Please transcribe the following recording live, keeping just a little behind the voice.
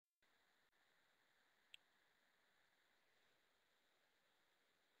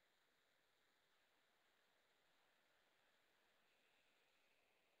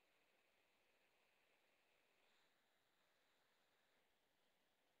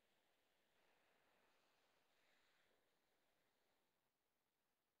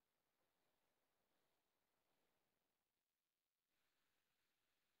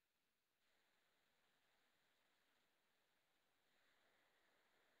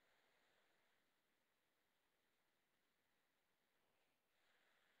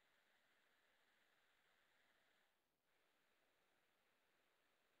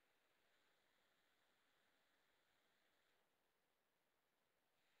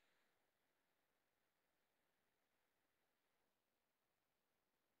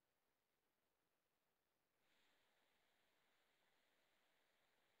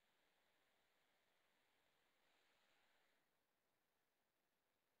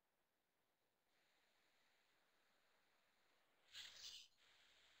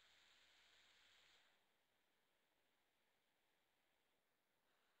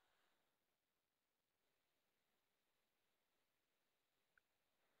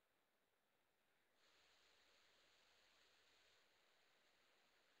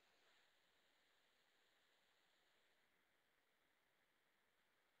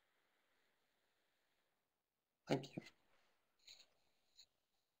Thank you.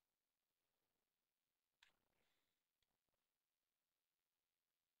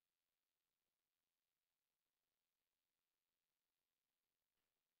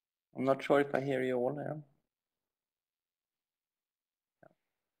 I'm not sure if I hear you all now.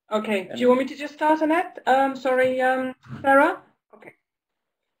 Okay, do you want me to just start, Annette? Sorry, Sarah? Okay.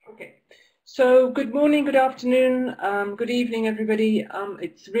 Okay. So good morning, good afternoon, good evening, everybody.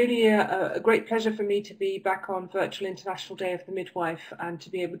 It's really a great pleasure for me to be back on Virtual International Day of the Midwife and to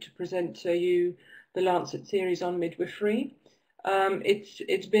be able to present to you the Lancet series on midwifery.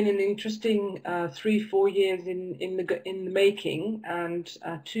 It's been an interesting 3-4 years in the making, and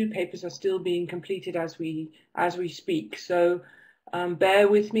 2 papers are still being completed as we speak. So bear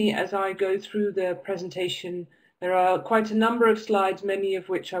with me as I go through the presentation. There are quite a number of slides, many of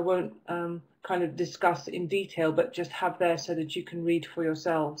which I won't kind of discuss in detail, but just have there so that you can read for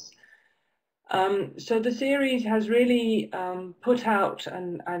yourselves. So the series has really put out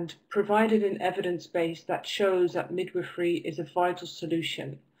and provided an evidence base that shows that midwifery is a vital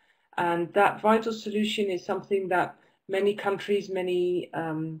solution. And that vital solution is something that many countries, many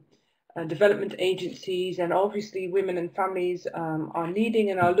development agencies, and obviously women and families are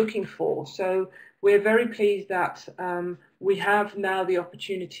needing and are looking for. So we're very pleased that we have now the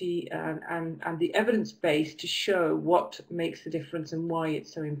opportunity and the evidence base to show what makes the difference and why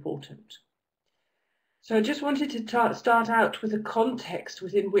it's so important. So I just wanted to start out with a context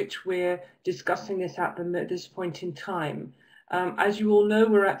within which we're discussing this at this point in time. As you all know,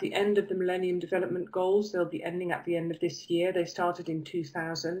 we're at the end of the Millennium Development Goals. They'll be ending at the end of this year. They started in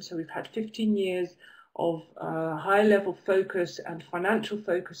 2000, so we've had 15 years of high-level focus and financial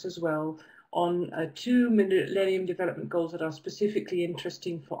focus as well on 2 Millennium Development Goals that are specifically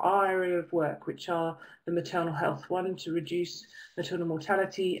interesting for our area of work, which are the maternal health one, to reduce maternal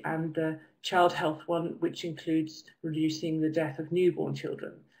mortality, and the child health one, which includes reducing the death of newborn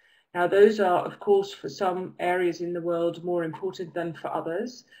children. Now, those are, of course, for some areas in the world more important than for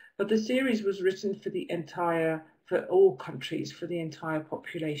others, but the series was written for all countries, for the entire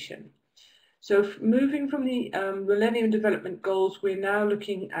population. So moving from the Millennium Development Goals, we're now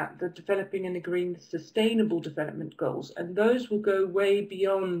looking at the developing and agreeing the Sustainable Development Goals, and those will go way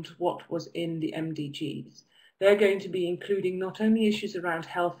beyond what was in the MDGs. They're going to be including not only issues around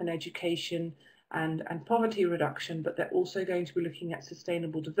health and education and poverty reduction, but they're also going to be looking at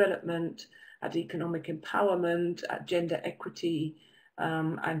sustainable development, at economic empowerment, at gender equity,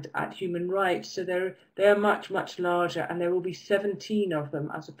 and at human rights. So they're much, much larger, and there will be 17 of them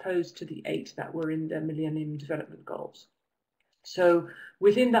as opposed to the 8 that were in the Millennium Development Goals. So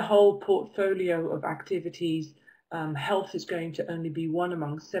within the whole portfolio of activities, health is going to only be one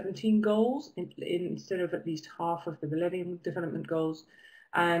among 17 goals instead of at least half of the Millennium Development Goals.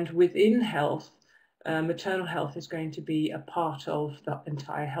 And within health, maternal health is going to be a part of the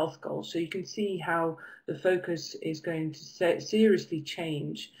entire health goal. So you can see how the focus is going to seriously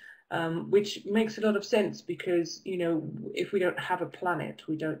change, which makes a lot of sense because, you know, if we don't have a planet,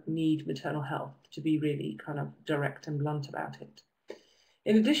 we don't need maternal health, to be really kind of direct and blunt about it.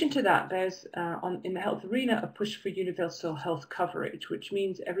 In addition to that, there's in the health arena a push for universal health coverage, which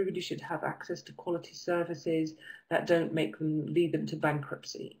means everybody should have access to quality services that don't lead them to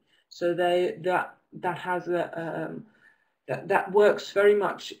bankruptcy. So that works very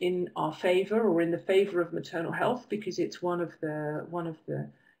much in our favour, or in the favour of maternal health, because it's one of the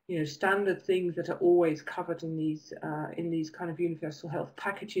standard things that are always covered in these kind of universal health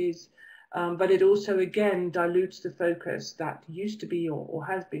packages. But it also, again, dilutes the focus that used to be or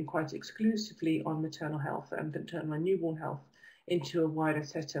has been quite exclusively on maternal health and maternal and newborn health into a wider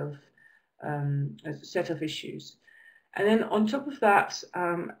set of issues. And then on top of that,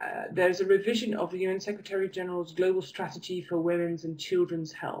 there's a revision of the UN Secretary General's Global Strategy for Women's and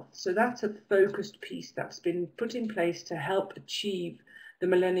Children's Health. So that's a focused piece that's been put in place to help achieve the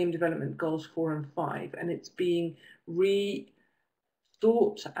Millennium Development Goals 4 and 5. And it's being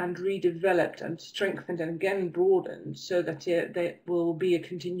rethought and redeveloped and strengthened and again broadened so that there will be a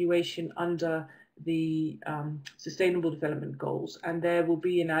continuation under the Sustainable Development Goals. And there will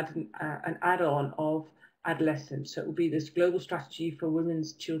be an add-on of adolescents. So it will be this global strategy for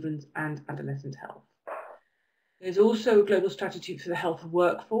women's, children's and adolescent health. There's also a global strategy for the health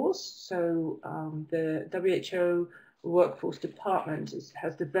workforce. So the WHO Workforce Department is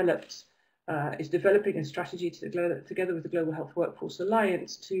developing a strategy together with the Global Health Workforce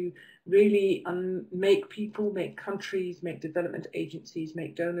Alliance to really make people, make countries, make development agencies,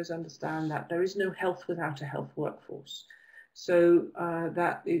 make donors understand that there is no health without a health workforce. So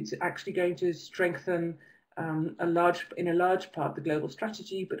that is actually going to strengthen in a large part the global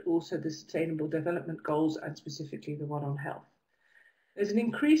strategy, but also the Sustainable Development Goals and specifically the one on health. There's an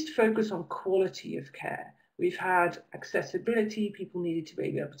increased focus on quality of care. We've had accessibility, people needed to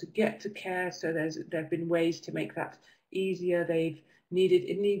be able to get to care, so there have been ways to make that easier.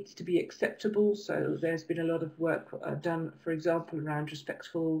 It needs to be acceptable, so there's been a lot of work done, for example, around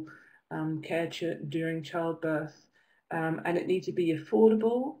respectful care during childbirth, and it needs to be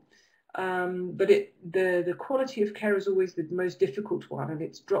affordable. But the quality of care is always the most difficult one, and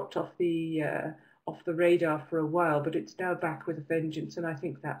it's dropped off the radar for a while, but it's now back with a vengeance, and I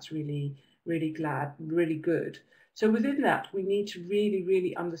think that's really good. So within that, we need to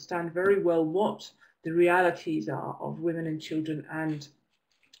really understand very well what the realities are of women and children, and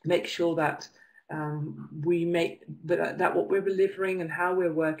make sure that we make that what we're delivering and how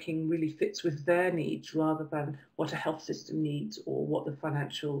we're working really fits with their needs, rather than what a health system needs or what the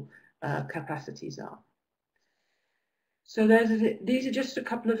financial capacities are. So these are just a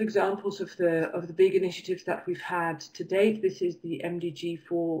couple of examples of the big initiatives that we've had to date. This is the MDG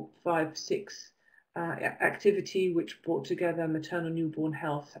 456 activity, which brought together maternal newborn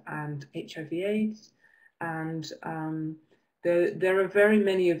health and HIV/AIDS. And there are very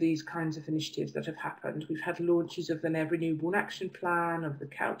many of these kinds of initiatives that have happened. We've had launches of an Every Newborn Action Plan, of the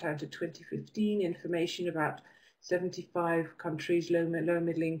Countdown to 2015, information about 75 countries, low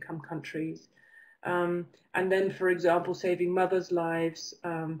middle income countries. And then, for example, Saving Mothers' Lives.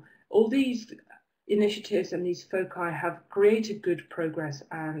 All these initiatives and these foci have created good progress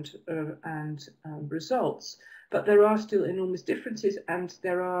and results, but there are still enormous differences, and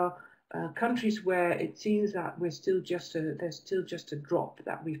there are countries where it seems that there's still just a drop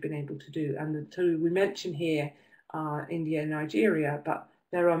that we've been able to do. And the two we mention here are India and Nigeria, but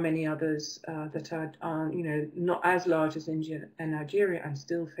there are many others that are not as large as India and Nigeria, and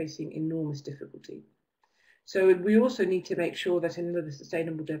still facing enormous difficulty. So we also need to make sure that in the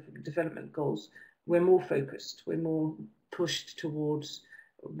Sustainable Development Goals, we're more focused, we're more pushed towards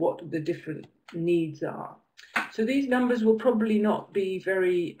what the different needs are. So these numbers will probably not be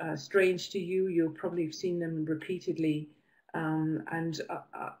very strange to you. You'll probably have seen them repeatedly. And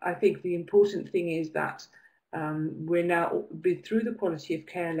I think the important thing is that we're now, through the quality of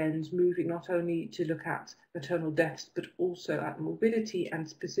care lens, moving not only to look at maternal deaths, but also at morbidity, and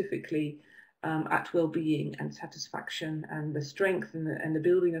specifically at well-being and satisfaction, and the strength and the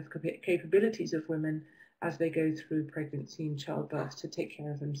building of capabilities of women as they go through pregnancy and childbirth to take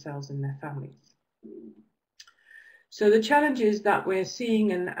care of themselves and their families. So the challenges that we're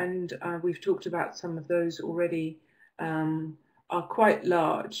seeing, and we've talked about some of those already, are quite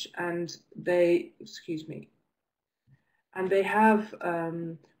large, and they have,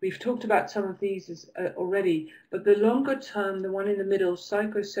 we've talked about some of these already, but the longer term, the one in the middle,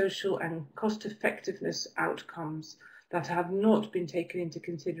 psychosocial and cost effectiveness outcomes that have not been taken into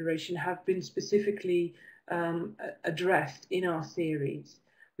consideration have been specifically addressed in our series.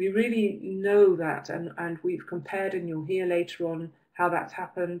 We really know that, and we've compared, and you'll hear later on how that's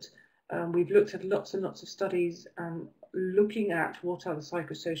happened. We've looked at lots and lots of studies looking at what are the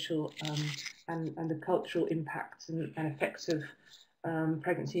psychosocial and the cultural impacts and effects of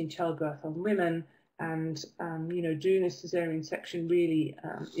pregnancy and childbirth on women. And doing a cesarean section really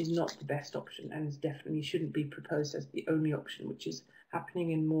is not the best option, and definitely shouldn't be proposed as the only option, which is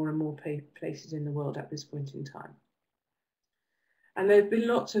happening in more and more places in the world at this point in time. And there have been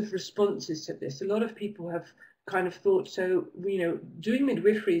lots of responses to this. A lot of people have kind of thought, so, doing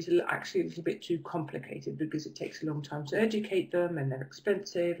midwifery is actually a little bit too complicated because it takes a long time to educate them, and they're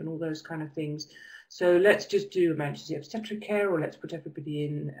expensive and all those kind of things. So let's just do emergency obstetric care, or let's put everybody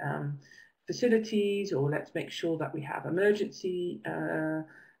in facilities, or let's make sure that we have emergency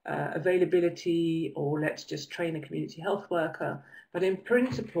availability, or let's just train a community health worker. But in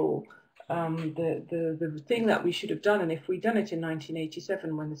principle, the thing that we should have done, and if we'd done it in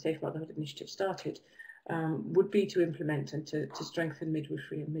 1987 when the Safe Motherhood Initiative started, would be to implement and to strengthen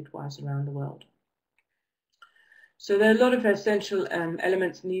midwifery and midwives around the world. So there are a lot of essential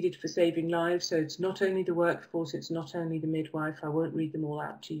elements needed for saving lives. So it's not only the workforce, it's not only the midwife. I won't read them all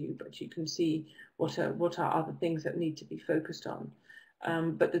out to you, but you can see what are other things that need to be focused on.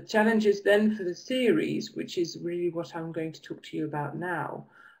 But the challenges then for the series, which is really what I'm going to talk to you about now,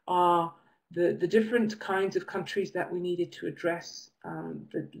 are the different kinds of countries that we needed to address,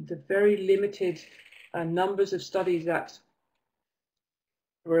 the very limited numbers of studies that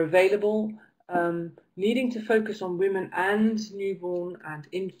were available, needing to focus on women and newborn and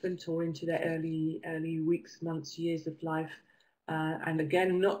infant, or into their early weeks, months, years of life, and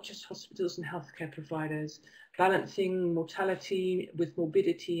again, not just hospitals and healthcare providers, balancing mortality with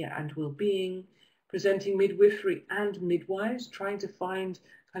morbidity and well-being, presenting midwifery and midwives, trying to find,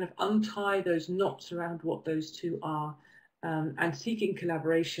 kind of untie those knots around what those two are, and seeking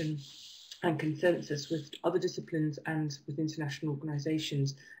collaboration and consensus with other disciplines and with international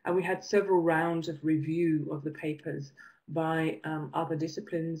organizations. And we had several rounds of review of the papers by other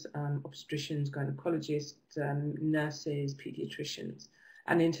disciplines, obstetricians, gynecologists, nurses, pediatricians,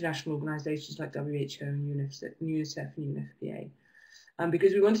 and international organizations like WHO and UNICEF and UNFPA.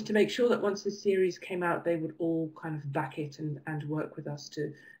 Because we wanted to make sure that once this series came out, they would all kind of back it and work with us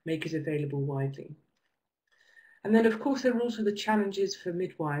to make it available widely. And then, of course, there are also the challenges for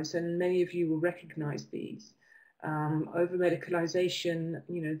midwives, and many of you will recognize these. Over-medicalization,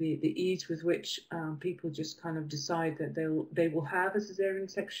 you know, the ease with which people just kind of decide that they will have a cesarean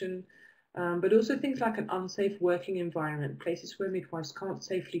section, but also things like an unsafe working environment, places where midwives can't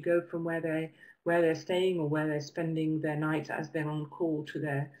safely go from where they're staying or where they're spending their night as they're on call to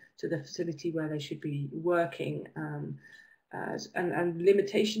the facility where they should be working. And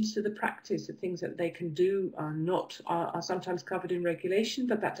limitations to the practice of things that they can do are sometimes covered in regulation,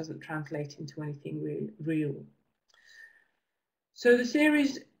 but that doesn't translate into anything real. So the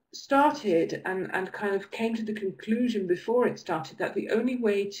series started and kind of came to the conclusion before it started that the only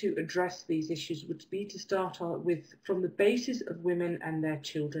way to address these issues would be to start from the basis of women and their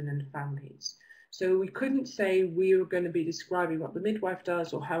children and families. So we couldn't say we are going to be describing what the midwife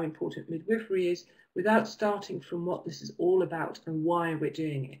does or how important midwifery is without starting from what this is all about and why we're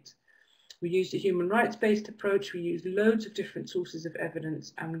doing it. We used a human rights-based approach, we used loads of different sources of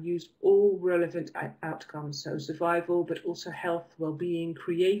evidence, and we used all relevant outcomes, so survival, but also health, well-being,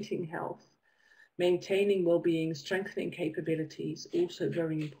 creating health, maintaining well-being, strengthening capabilities, also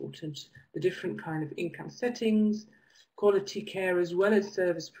very important, the different kind of income settings, quality care, as well as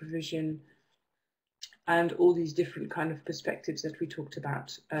service provision, and all these different kind of perspectives that we talked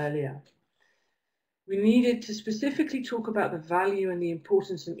about earlier. We needed to specifically talk about the value and the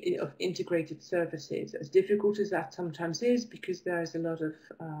importance of integrated services, as difficult as that sometimes is, because there is a lot of,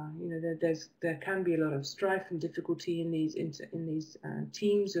 there can be a lot of strife and difficulty in these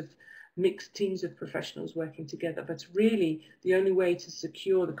mixed teams of professionals working together. But really, the only way to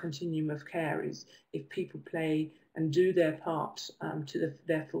secure the continuum of care is if people play and do their part to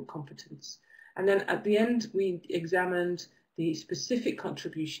their full competence. And then at the end, we examined the specific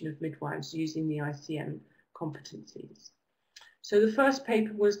contribution of midwives using the ICM competencies. So the first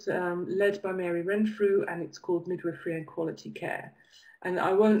paper was led by Mary Renfrew, and it's called Midwifery and Quality Care. And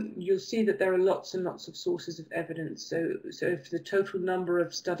you'll see that there are lots and lots of sources of evidence. So if the total number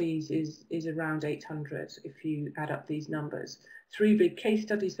of studies is around 800, if you add up these numbers. 3 big case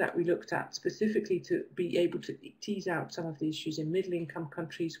studies that we looked at specifically to be able to tease out some of the issues in middle-income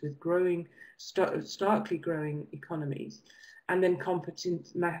countries with starkly growing economies, and then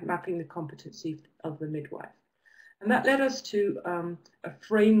mapping the competency of the midwife. And that led us to a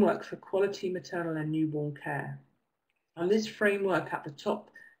framework for quality maternal and newborn care. And this framework at the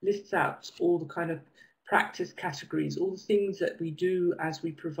top lists out all the kind of practice categories, all the things that we do as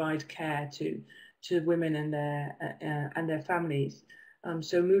we provide care to women and their families.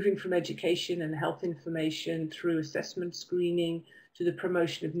 So moving from education and health information through assessment screening to the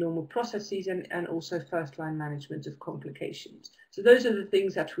promotion of normal processes and also first-line management of complications. So those are the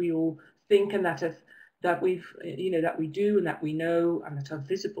things that we all think and that we do and that we know and that are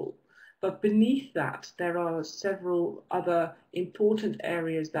visible. But beneath that, there are several other important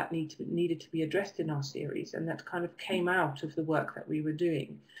areas that needed to be addressed in our series, and that kind of came out of the work that we were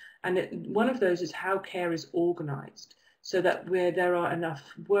doing. And one of those is how care is organized, so that where there are enough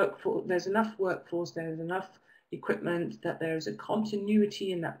workforce, there's enough workforce, there's enough equipment, that there is a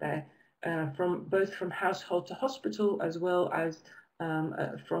continuity, and that they're both from household to hospital, as well as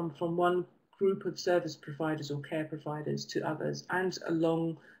from one group of service providers or care providers to others, and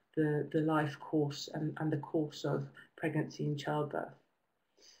along the life course and the course of pregnancy and childbirth.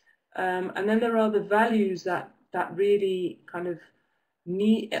 And then there are the values that really kind of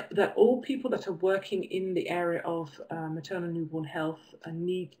that all people that are working in the area of maternal newborn health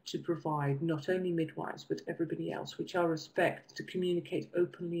need to provide, not only midwives, but everybody else, which are respect, to communicate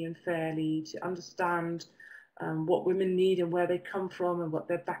openly and fairly, to understand what women need and where they come from and what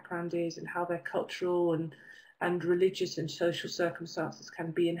their background is and how their cultural and religious and social circumstances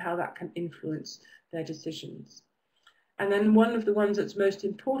can be and how that can influence their decisions. And then one of the ones that's most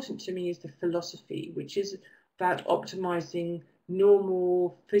important to me is the philosophy, which is about optimizing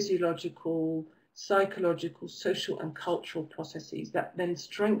normal, physiological, psychological, social and cultural processes that then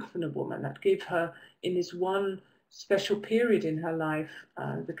strengthen a woman, that give her in this one special period in her life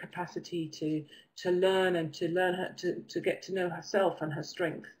the capacity to learn and to get to know herself and her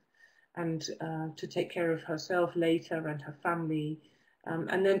strength, and to take care of herself later and her family.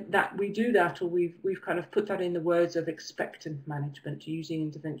 And then that we do that, or we've kind of put that in the words of expectant management, using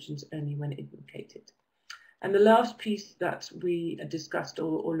interventions only when indicated. And the last piece that we discussed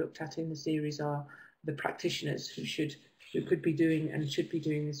or looked at in the series are the practitioners who could be doing and should be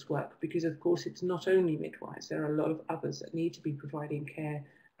doing this work, because of course it's not only midwives, there are a lot of others that need to be providing care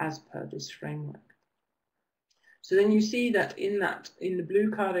as per this framework. So then you see that in the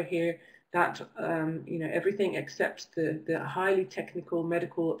blue card here, that you know, everything except the highly technical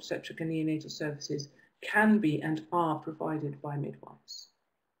medical, obstetric and neonatal services can be and are provided by midwives.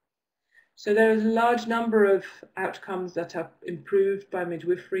 So there is a large number of outcomes that are improved by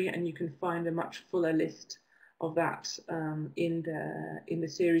midwifery, and you can find a much fuller list of that in the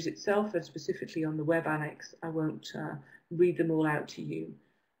series itself, and specifically on the web annex. I won't read them all out to you,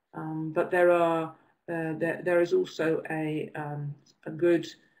 but there is also a good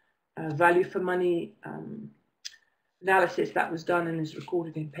value for money analysis that was done and is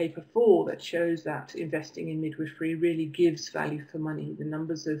recorded in paper 4 that shows that investing in midwifery really gives value for money. The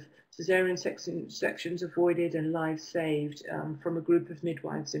numbers of cesarean sections avoided and lives saved from a group of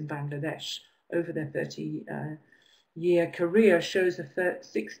midwives in Bangladesh over their 30-year career shows a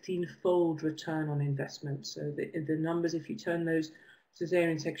 16-fold return on investment. So the numbers, if you turn those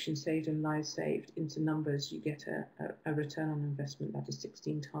cesarean sections saved and lives saved into numbers, you get a return on investment that is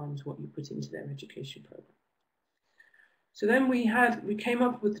 16 times what you put into their education program. So then we came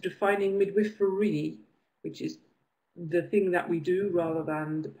up with defining midwifery, which is the thing that we do rather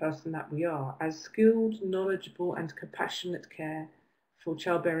than the person that we are, as skilled, knowledgeable and compassionate care for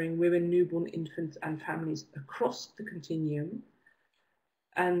childbearing women, newborn infants and families across the continuum,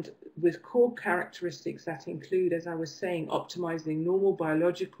 and with core characteristics that include, as I was saying, optimizing normal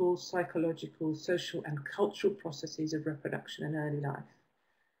biological, psychological, social and cultural processes of reproduction and early life,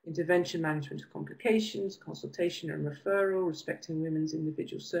 intervention management of complications, consultation and referral, respecting women's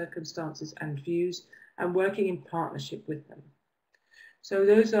individual circumstances and views, and working in partnership with them. So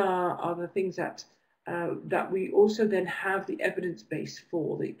those are the things that we also then have the evidence base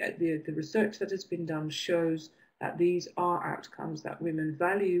for. The research that has been done shows that these are outcomes that women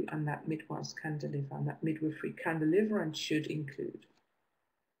value and that midwives can deliver, and that midwifery can deliver and should include.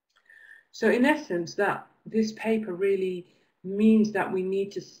 So in essence, that this paper really means that we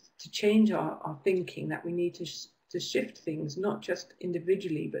need to change our thinking, that we need to shift things, not just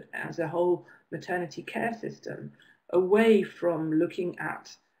individually, but as a whole maternity care system, away from looking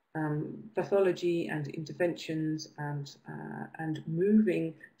at pathology and interventions and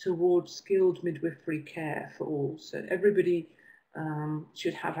moving towards skilled midwifery care for all. So everybody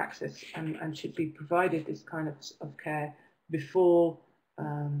should have access and should be provided this kind of care before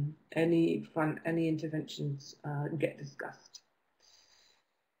any interventions get discussed.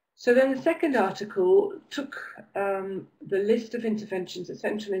 So then the second article took the list of interventions,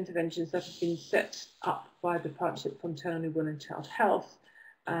 essential interventions that have been set up by the Partnership for Maternal, Newborn and Child Health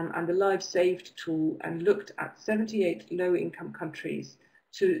and the Lives Saved tool, and looked at 78 low-income countries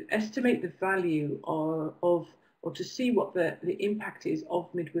to estimate the value or to see what the impact is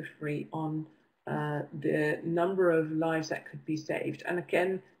of midwifery on the number of lives that could be saved. And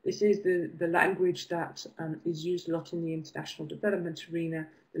again, this is the language that is used a lot in the international development arena.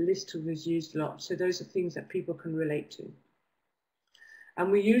 The list tool is used a lot. So those are things that people can relate to.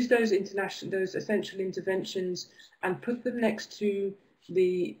 And we use those essential interventions and put them next to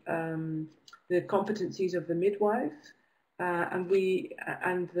the competencies of the midwife and the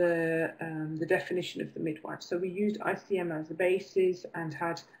definition of the midwife. So we used ICM as a basis and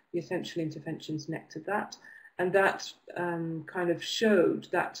had the essential interventions next to that. And that kind of showed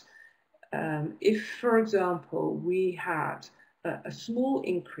that if, for example, we had a small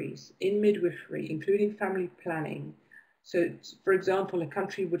increase in midwifery, including family planning, so for example, a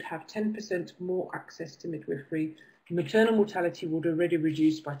country would have 10% more access to midwifery, maternal mortality would already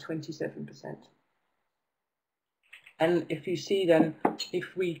reduce by 27%. And if you see then,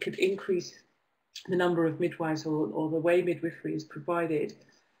 if we could increase the number of midwives or the way midwifery is provided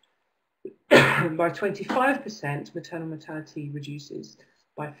by 25%, maternal mortality reduces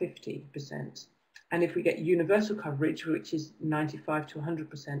by 50%. And if we get universal coverage, which is 95 to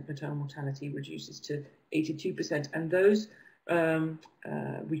 100%, maternal mortality reduces to 82%. And those,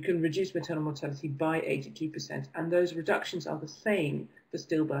 we can reduce maternal mortality by 82%. And those reductions are the same for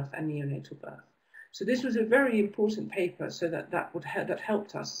stillbirth and neonatal birth. So this was a very important paper, so that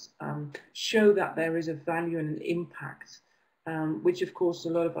helped us show that there is a value and an impact, which of course a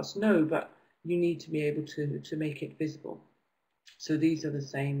lot of us know, but you need to be able to make it visible. So these are the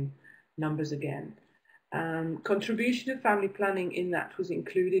same numbers again. Contribution of family planning in that was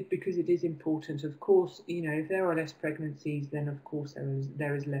included because it is important. Of course, you know, if there are less pregnancies, then of course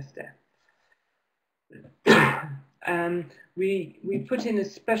there is less death. We put in a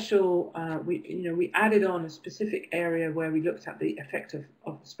special, we added on a specific area where we looked at the effect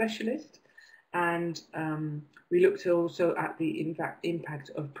of the specialist, and we looked also at the impact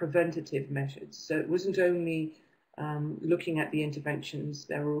of preventative measures. So it wasn't only looking at the interventions,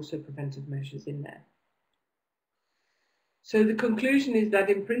 there were also preventive measures in there. So the conclusion is that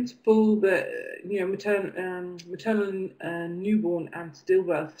in principle, maternal newborn and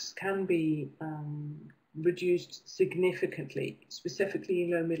stillbirths can be reduced significantly, specifically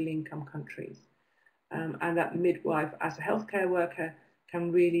in low middle income countries, and that the midwife as a healthcare worker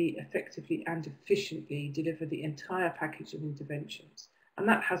can really effectively and efficiently deliver the entire package of interventions. And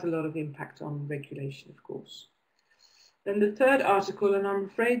that has a lot of impact on regulation, of course. Then the third article, and I'm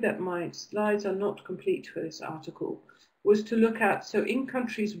afraid that my slides are not complete for this article, was to look at, so in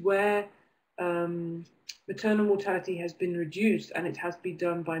countries where maternal mortality has been reduced and it has been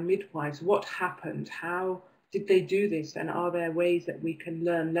done by midwives, what happened? How did they do this? And are there ways that we can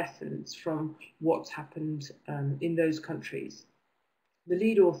learn lessons from what's happened in those countries? The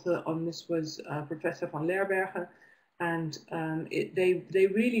lead author on this was Professor van Lillebaelt, and they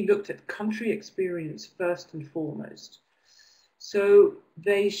really looked at country experience first and foremost. So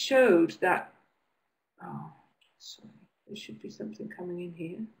they showed that, oh, sorry, there should be something coming in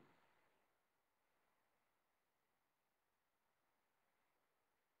here.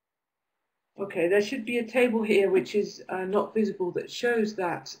 Okay, there should be a table here which is not visible that shows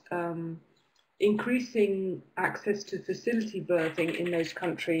that increasing access to facility birthing in those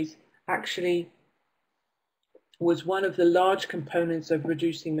countries actually was one of the large components of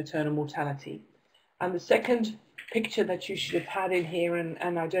reducing maternal mortality. And the second picture that you should have had in here,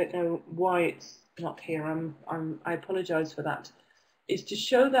 and I don't know why it's not here, I apologize for that, is to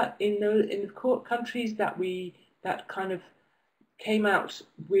show that in the countries that kind of came out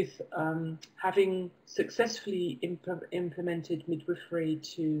with having successfully implemented midwifery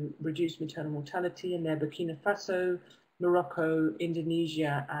to reduce maternal mortality, and they're Burkina Faso, Morocco,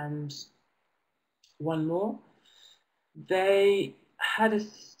 Indonesia, and one more. They had a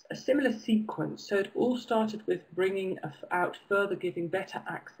similar sequence. So it all started with bringing out further, giving better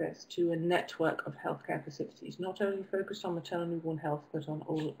access to a network of healthcare facilities, not only focused on maternal newborn health, but on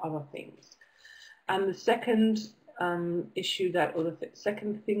all other things. And the second issue that, or the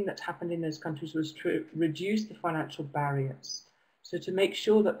second thing that happened in those countries was to reduce the financial barriers. So to make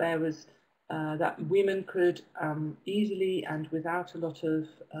sure that there was, that women could easily and without a lot of,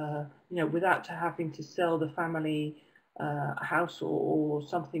 without having to sell the family house or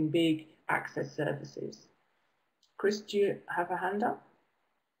something big, access services. Chris, do you have a hand up?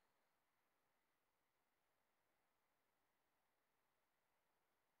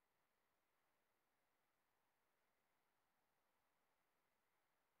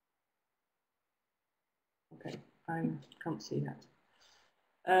 Okay, I can't see that.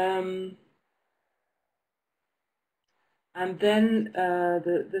 And then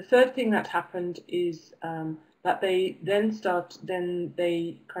the third thing that happened is that they then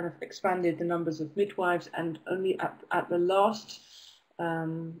they kind of expanded the numbers of midwives, and only at the last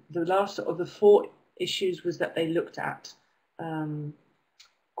of the four issues was that they looked at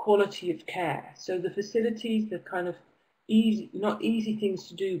quality of care. So the facilities, the kind of not easy things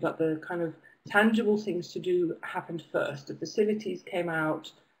to do, but the kind of tangible things to do happened first. The facilities came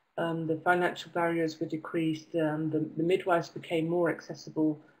out, the financial barriers were decreased, the midwives became more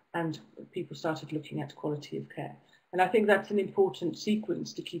accessible, and people started looking at quality of care. And I think that's an important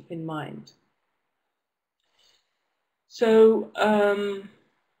sequence to keep in mind. So,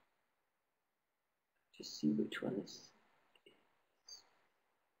 just see which one is.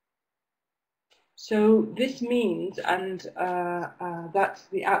 So this means, and that's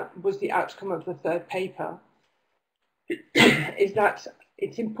was the outcome of the third paper, is that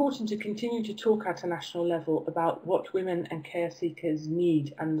it's important to continue to talk at a national level about what women and care seekers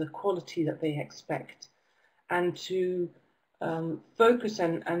need and the quality that they expect, and to focus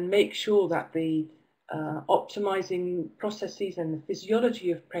and make sure that the optimizing processes and the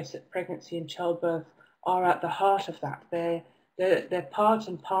physiology of pregnancy and childbirth are at the heart of that. They're part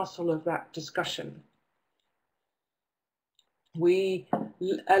and parcel of that discussion. We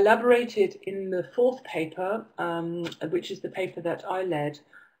elaborated in the fourth paper, which is the paper that I led,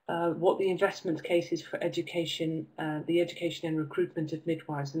 what the investment case is for education, the education and recruitment of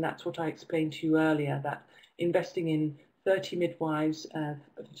midwives. And that's what I explained to you earlier, that investing in 500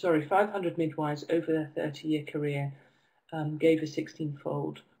 midwives over their 30-year career gave a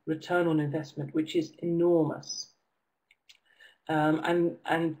 16-fold return on investment, which is enormous.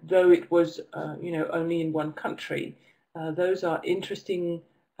 And though it was, only in one country, those are interesting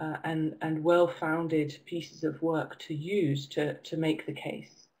and well-founded pieces of work to use to make the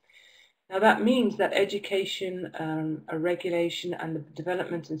case. Now that means that education, a regulation, and the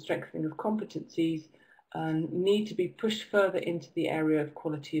development and strengthening of competencies need to be pushed further into the area of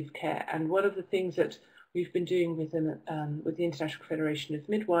quality of care. And one of the things that we've been doing with the International Federation of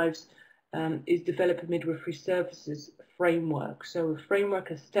Midwives is develop a midwifery services framework. So a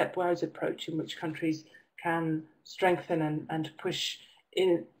framework, a stepwise approach in which countries can strengthen and push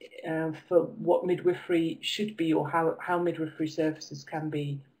in for what midwifery should be, or how midwifery services can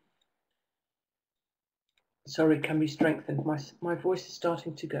be strengthened. My voice is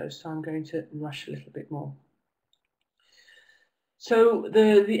starting to go, so I'm going to rush a little bit more. So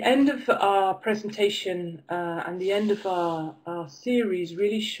the end of our presentation and the end of our series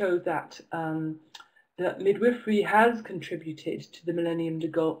really showed that that midwifery has contributed to the Millennium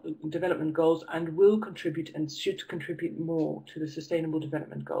Development Goals and will contribute and should contribute more to the Sustainable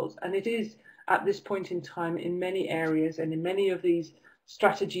Development Goals. And it is at this point in time in many areas and in many of these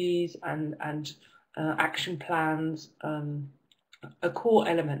strategies and action plans a core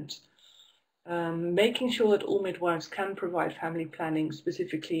element. Making sure that all midwives can provide family planning,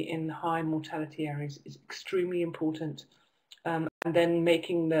 specifically in high mortality areas, is extremely important. And then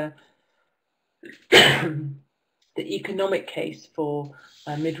making the the economic case for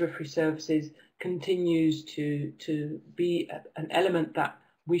midwifery services continues to be an element that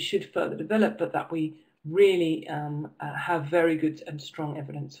we should further develop, but that we really have very good and strong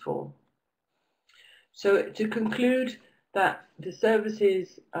evidence for. So to conclude, that the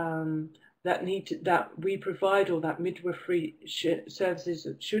services that we provide, or that midwifery services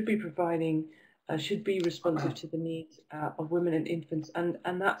should be providing, should be responsive to the needs of women and infants, and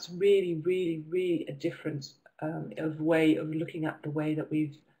that's really a difference of way of looking at the way that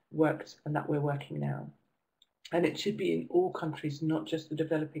we've worked and that we're working now. And it should be in all countries, not just the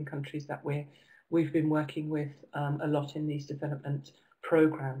developing countries that we've been working with a lot in these development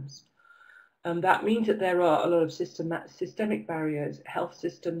programs. That means that there are a lot of systemic barriers, health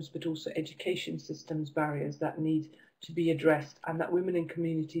systems, but also education systems barriers that need to be addressed, and that women and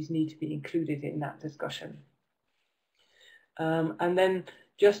communities need to be included in that discussion. And then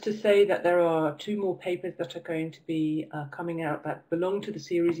just to say that there are 2 more papers that are going to be coming out that belong to the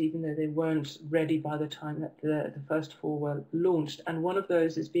series, even though they weren't ready by the time that the first 4 were launched. And one of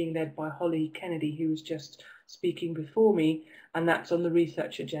those is being led by Holly Kennedy, who was just speaking before me, and that's on the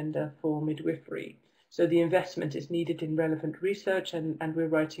research agenda for midwifery. So the investment is needed in relevant research, and we're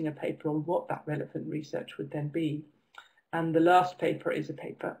writing a paper on what that relevant research would then be. And the last paper is a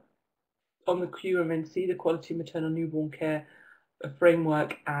paper on the QMNC, the Quality Maternal Newborn Care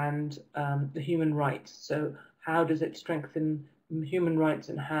Framework, and the human rights. So how does it strengthen human rights,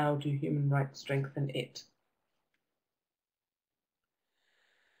 and how do human rights strengthen it?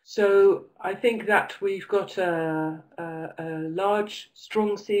 So I think that we've got a large,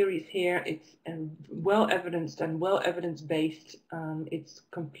 strong series here. It's well evidenced and well evidence-based. It's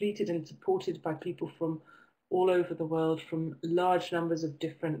completed and supported by people from all over the world, from large numbers of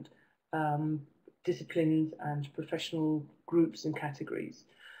different disciplines and professional groups and categories.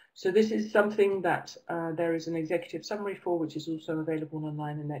 So this is something that there is an executive summary for, which is also available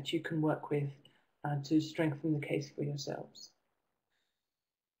online, and that you can work with to strengthen the case for yourselves.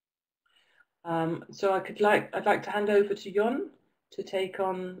 So I'd like to hand over to Jon to take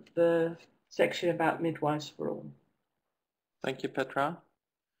on the section about midwives for all. Thank you, Petra.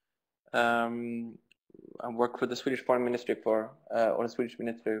 I work for the Swedish Foreign Ministry or the Swedish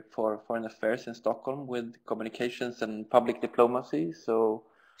Ministry for Foreign Affairs in Stockholm with communications and public diplomacy. So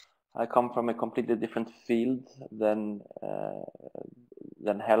I come from a completely different field than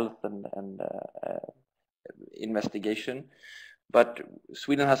health and investigation. But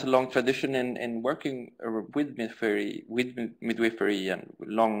Sweden has a long tradition in working with midwifery and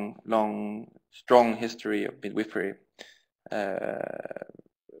long, strong history of midwifery,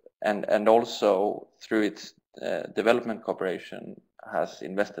 and also through its development cooperation has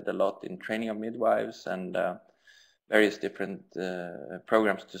invested a lot in training of midwives and various different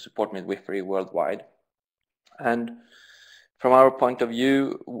programs to support midwifery worldwide. And from our point of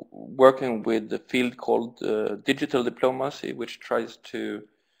view, working with the field called digital diplomacy, which tries to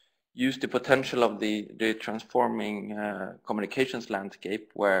use the potential of the transforming communications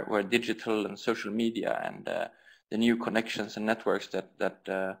landscape, where digital and social media and the new connections and networks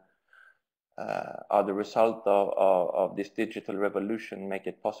that are the result of this digital revolution, make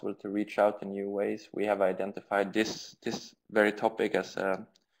it possible to reach out in new ways. We have identified this very topic as an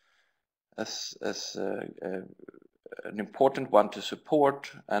important one to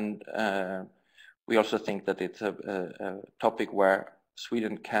support, and we also think that it's a topic where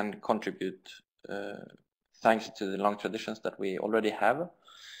Sweden can contribute thanks to the long traditions that we already have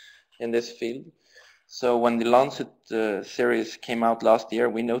in this field. So when the Lancet series came out last year,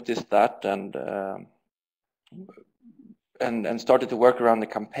 we noticed that and started to work around the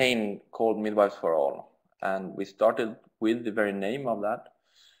campaign called Midwives for All. And we started with the very name of that,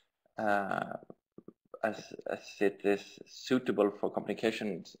 as it is suitable for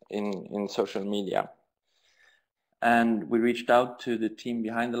communications in social media. And we reached out to the team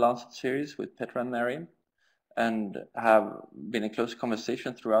behind the Lancet series with Petra and Mary, and have been in close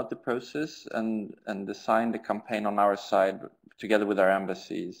conversation throughout the process, and designed the campaign on our side together with our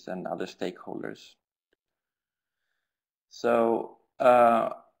embassies and other stakeholders. So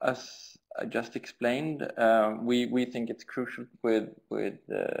as I just explained, we think it's crucial with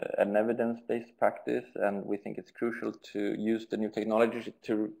an evidence-based practice, and we think it's crucial to use the new technology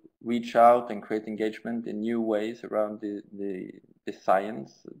to reach out and create engagement in new ways around the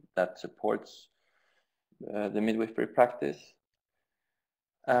science that supports the midwifery practice,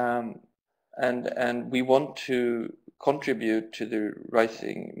 and we want to contribute to the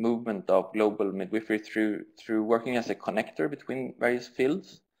rising movement of global midwifery through working as a connector between various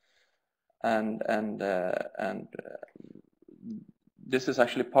fields, and this is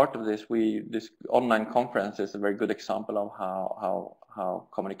actually part of this. This online conference is a very good example of how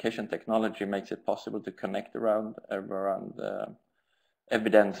communication technology makes it possible to connect around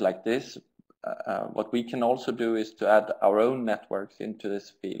evidence like this. What we can also do is to add our own networks into this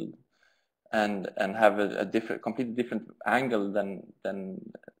field, and have a completely different angle than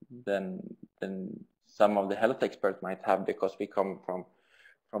some of the health experts might have, because we come from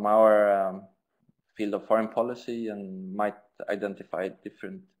our field of foreign policy and might identify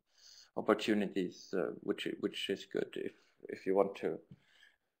different opportunities, which is good if you want to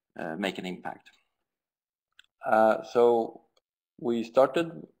make an impact. So we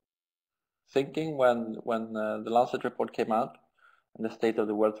started thinking when the Lancet report came out and the state of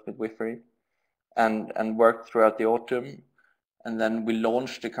the world's midwifery, and worked throughout the autumn, and then we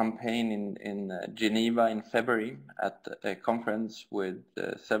launched a campaign in Geneva in February at a conference with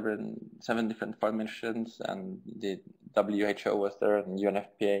seven different foreign missions, and the WHO was there, and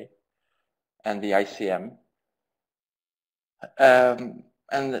UNFPA, and the ICM, and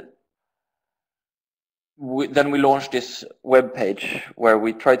then we launched this web page where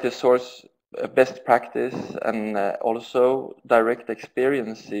we try to source best practice and also direct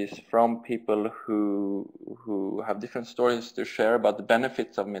experiences from people who have different stories to share about the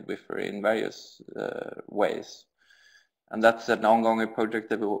benefits of midwifery in various ways. And that's an ongoing project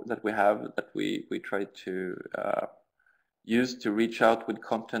that we have, that we try to use to reach out with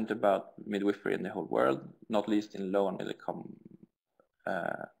content about midwifery in the whole world, not least in low and middle income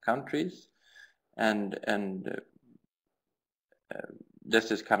countries. And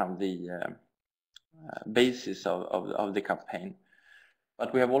this is kind of the basis of the campaign.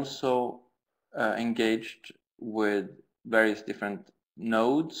 But we have also engaged with various different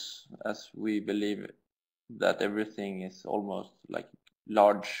nodes, as we believe that everything is almost like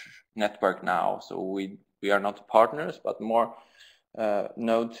large network now. So we are not partners, but more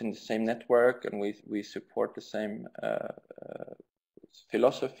nodes in the same network, and we support the same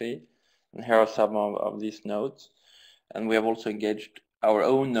philosophy. And here are some of these nodes. And we have also engaged our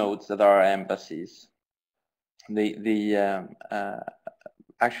own nodes that are our embassies. The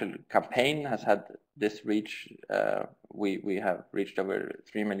actual campaign has had this reach. We have reached over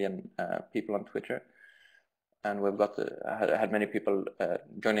 3 million people on Twitter, and we've got had many people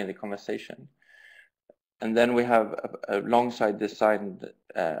joining the conversation. And then we have alongside designed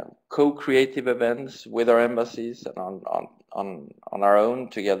co-creative events with our embassies and on our own,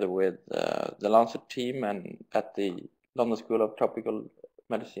 together with the Lancet team and at the London School of Tropical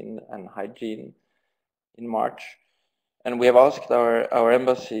Medicine and Hygiene in March. And we have asked our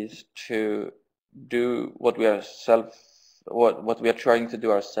embassies to do what we are trying to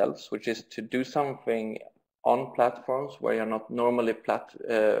do ourselves, which is to do something on platforms where you're not normally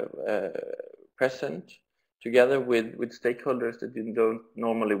present, together with stakeholders that you don't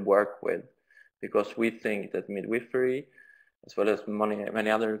normally work with, because we think that midwifery, as well as many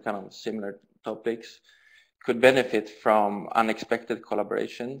other kind of similar topics, could benefit from unexpected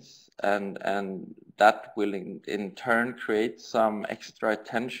collaborations, and that will in turn create some extra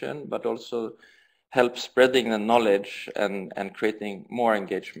attention, but also help spreading the knowledge and creating more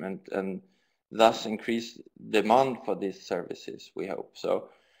engagement. And thus increase demand for these services, we hope. So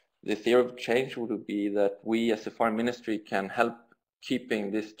the theory of change would be that we as a foreign ministry can help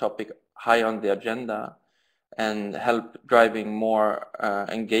keeping this topic high on the agenda and help driving more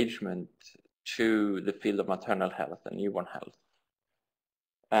engagement to the field of maternal health and newborn health.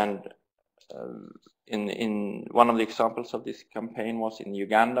 And in one of the examples of this campaign was in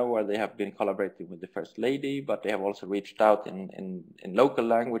Uganda, where they have been collaborating with the First Lady, but they have also reached out in local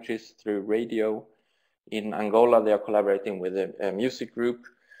languages through radio. In Angola, they are collaborating with a music group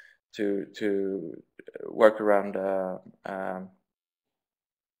to work around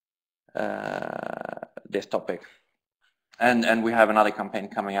this topic. And we have another campaign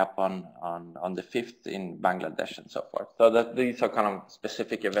coming up on the 5th in Bangladesh and so forth. So that these are kind of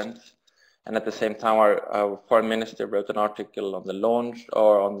specific events. And at the same time, our foreign minister wrote an article on the launch,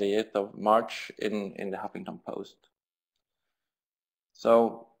 or on the 8th of March in the Huffington Post.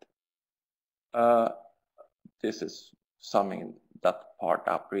 So this is summing that part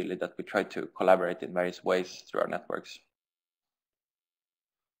up, really, that we try to collaborate in various ways through our networks.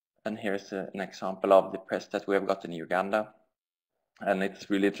 And here's an example of the press that we have got in Uganda. And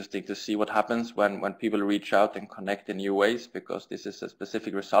it's really interesting to see what happens when people reach out and connect in new ways, because this is a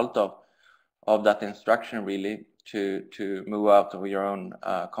specific result of that instruction, really, to move out of your own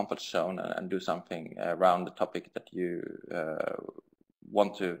comfort zone and do something around the topic that you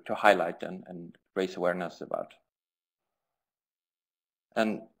want to highlight and raise awareness about.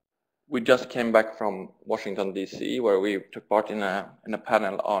 And we just came back from Washington, D.C., where we took part in a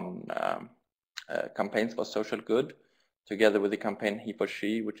panel on campaigns for social good, together with the campaign He for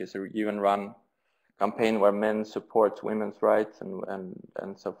She, which is a UN-run campaign where men support women's rights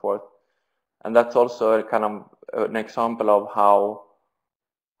and so forth. And that's also a kind of an example of how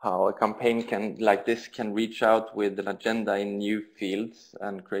a campaign like this can reach out with an agenda in new fields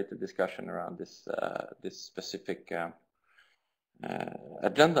and create a discussion around this specific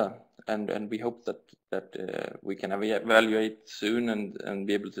agenda. And we hope that we can evaluate soon and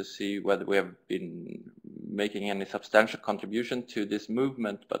be able to see whether we have been making any substantial contribution to this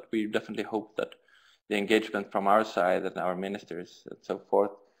movement. But we definitely hope that the engagement from our side and our ministers and so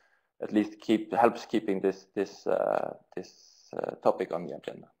forth at least helps keeping this topic on the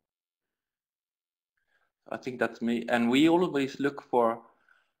agenda. I think that's me. And we always look for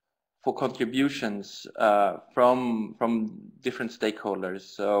contributions from different stakeholders.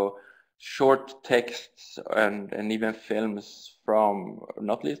 So short texts and even films from,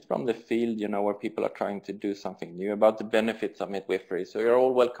 not least from the field, where people are trying to do something new about the benefits of midwifery. So you're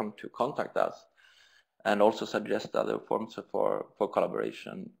all welcome to contact us and also suggest other forms for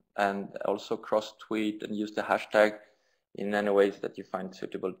collaboration, and also cross-tweet and use the hashtag in any ways that you find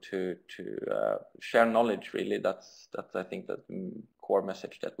suitable to share knowledge. Really, that's I think the core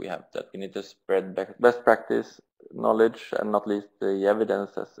message that we have, that we need to spread best practice knowledge, and not least the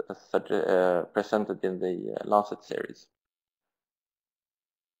evidence as such presented in the Lancet series.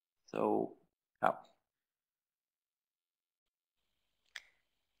 So, yeah.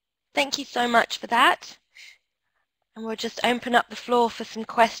 Thank you so much for that. And we'll just open up the floor for some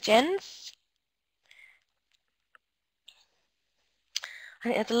questions. I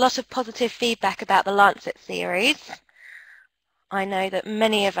think there's a lot of positive feedback about the Lancet series. I know that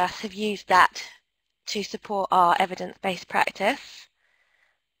many of us have used that to support our evidence-based practice.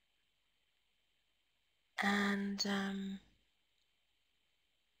 And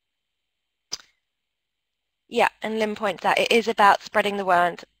yeah, and Lynn points out it is about spreading the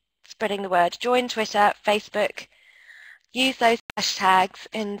word. Join Twitter, Facebook, use those hashtags,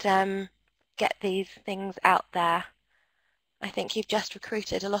 and get these things out there. I think you've just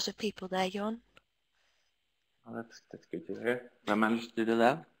recruited a lot of people there, Jon. Oh, that's good to hear. I managed to do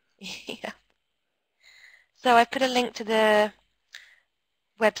that. Yeah. So I put a link to the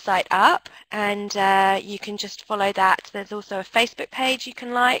website up, and you can just follow that. There's also a Facebook page you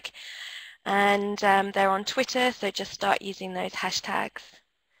can like, and they're on Twitter, so just start using those hashtags.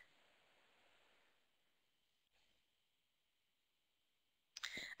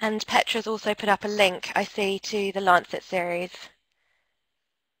 And Petra's also put up a link, I see, to the Lancet series.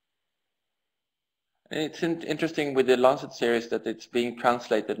 It's interesting with the Lancet series that it's being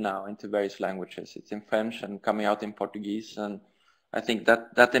translated now into various languages. It's in French and coming out in Portuguese, and I think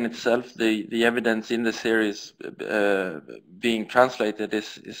that in itself, the evidence in the series being translated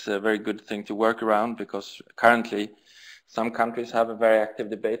is a very good thing to work around, because currently some countries have a very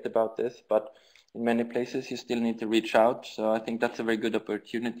active debate about this, but in many places you still need to reach out. So I think that's a very good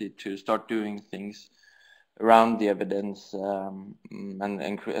opportunity to start doing things around the evidence and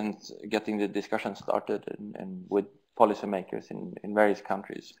getting the discussion started and with policymakers in various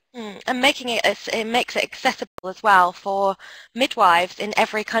countries. And making it makes it accessible as well for midwives in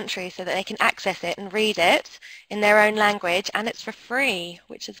every country, so that they can access it and read it in their own language, and it's for free,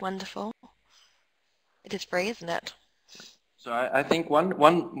 which is wonderful. It is free, isn't it? So I think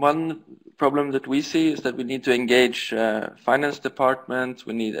one problem that we see is that we need to engage finance departments,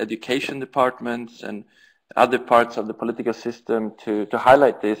 we need education departments and other parts of the political system to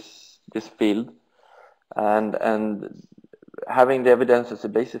highlight this field, and having the evidence as a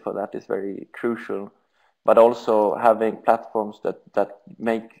basis for that is very crucial, but also having platforms that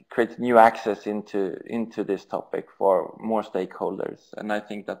create new access into this topic for more stakeholders, and I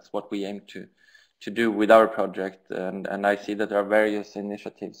think that's what we aim to do with our project, and I see that there are various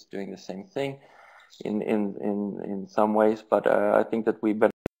initiatives doing the same thing in some ways, but I think that we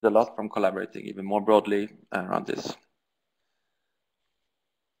benefit a lot from collaborating even more broadly around this.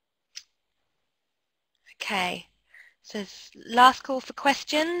 Okay, so last call for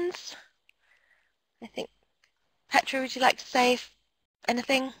questions. I think, Petra, would you like to say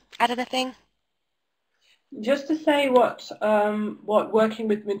anything, add anything? Just to say what working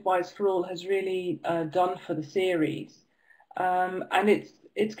with Midwives for All has really done for the series, and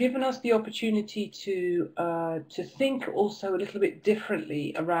it's given us the opportunity to think also a little bit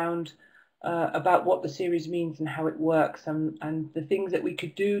differently around about what the series means and how it works, and the things that we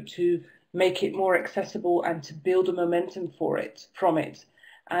could do to make it more accessible and to build a momentum from it.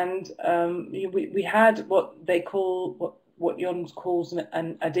 And we had what they call what Jon calls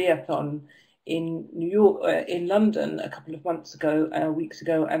an ideathon in New York, in London, a couple of weeks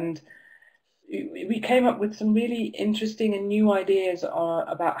ago, and we came up with some really interesting and new ideas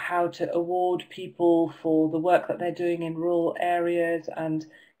about how to award people for the work that they're doing in rural areas and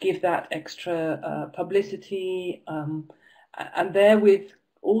give that extra publicity, and therewith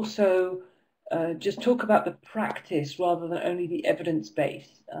also just talk about the practice rather than only the evidence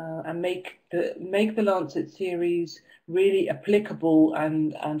base, and make the Lancet series really applicable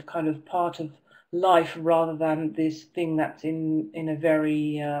and kind of part of life rather than this thing that's in a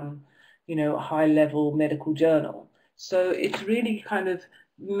very high level medical journal. So it's really kind of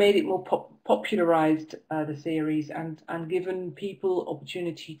made it more popularized, the series, and given people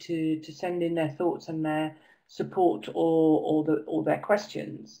opportunity to send in their thoughts and their support or their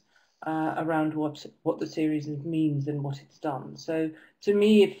questions around what the series means and what it's done. So to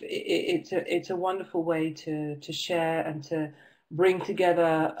me, it's a wonderful way to share and to bring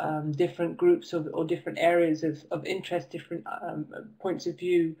together different groups or different areas of interest, different points of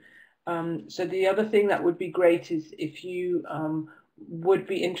view. So the other thing that would be great is if you would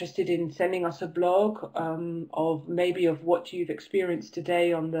be interested in sending us a blog of what you've experienced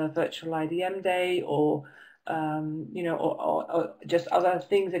today on the virtual IDM day, or or just other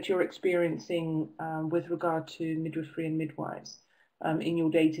things that you're experiencing with regard to midwifery and midwives in your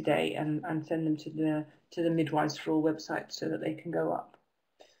day-to-day, and send them to the Midwives for All website so that they can go up.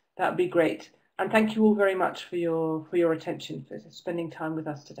 That would be great. And thank you all very much for your attention, for spending time with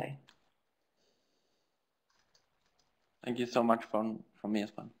us today. Thank you so much from me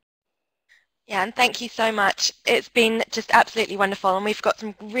as well. Yeah, and thank you so much. It's been just absolutely wonderful, and we've got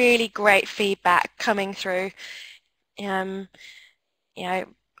some really great feedback coming through, all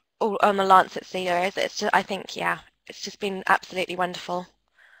on the Lancet series. I think, yeah, it's just been absolutely wonderful.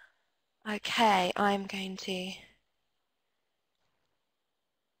 Okay, I'm going to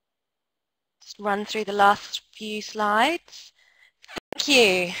just run through the last few slides. Thank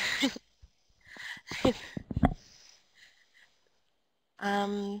you.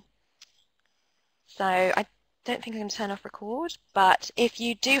 So I don't think I'm going to turn off record, but if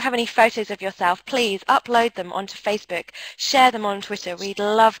you do have any photos of yourself, please upload them onto Facebook, share them on Twitter. We'd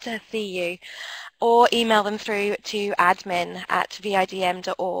love to see you, or email them through to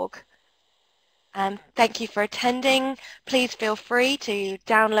admin@vidm.org. Thank you for attending. Please feel free to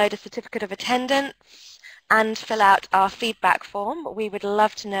download a certificate of attendance and fill out our feedback form. We would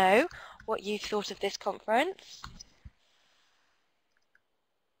love to know what you thought of this conference.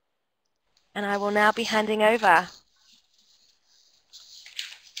 And I will now be handing over.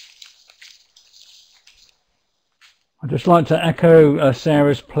 I'd just like to echo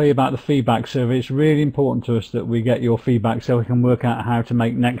Sarah's plea about the feedback survey. It's really important to us that we get your feedback so we can work out how to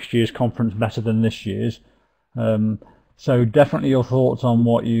make next year's conference better than this year's. So definitely your thoughts on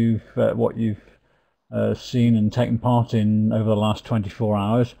what you've seen and taken part in over the last 24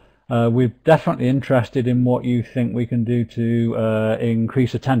 hours. We're definitely interested in what you think we can do to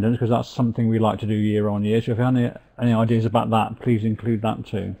increase attendance, because that's something we like to do year on year. So if you have any ideas about that, please include that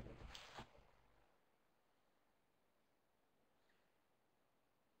too.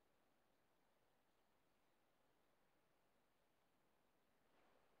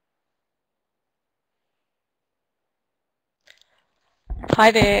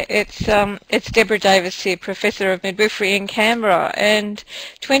 Hi there, it's Deborah Davis here, Professor of Midwifery in Canberra, and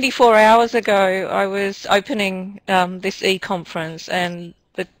 24 hours ago I was opening this e-conference, and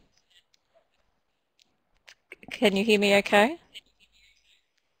can you hear me okay?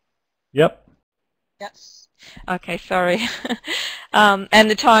 Yep. Yes. Okay, sorry. And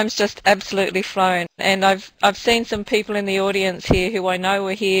the time's just absolutely flown, and I've seen some people in the audience here who I know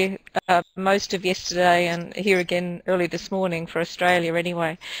were here most of yesterday and here again early this morning for Australia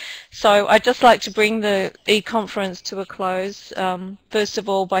anyway. So I'd just like to bring the e-conference to a close, first of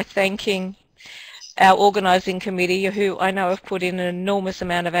all by thanking our organising committee, who I know have put in an enormous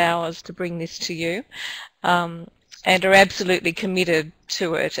amount of hours to bring this to you. And are absolutely committed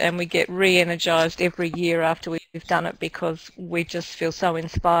to it, and we get re-energised every year after we've done it because we just feel so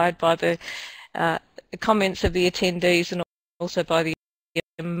inspired by the comments of the attendees and also by the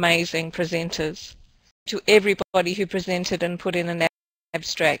amazing presenters. To everybody who presented and put in an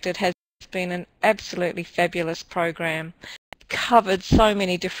abstract, it has been an absolutely fabulous program. It covered so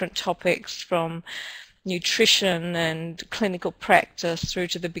many different topics, from nutrition and clinical practice through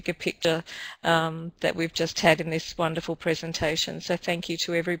to the bigger picture that we've just had in this wonderful presentation. So thank you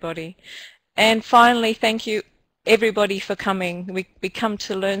to everybody. And finally, thank you everybody for coming. We come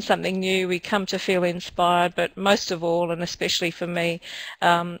to learn something new, we come to feel inspired, but most of all, and especially for me,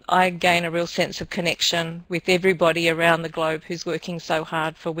 I gain a real sense of connection with everybody around the globe who's working so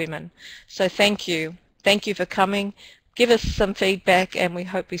hard for women. So thank you. Thank you for coming. Give us some feedback, and we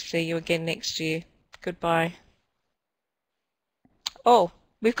hope we see you again next year. Goodbye. Oh,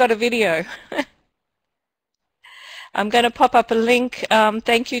 we've got a video. I'm going to pop up a link.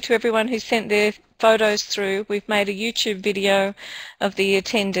 Thank you to everyone who sent their photos through. We've made a YouTube video of the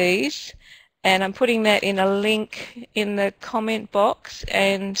attendees, and I'm putting that in a link in the comment box,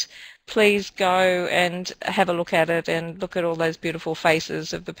 and please go and have a look at it and look at all those beautiful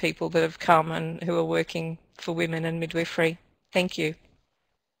faces of the people that have come and who are working for women in midwifery. Thank you.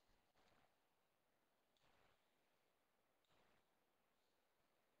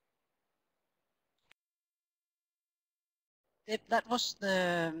 That was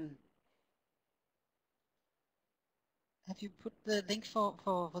the. Have you put the link for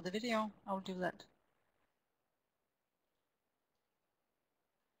the video? I'll do that.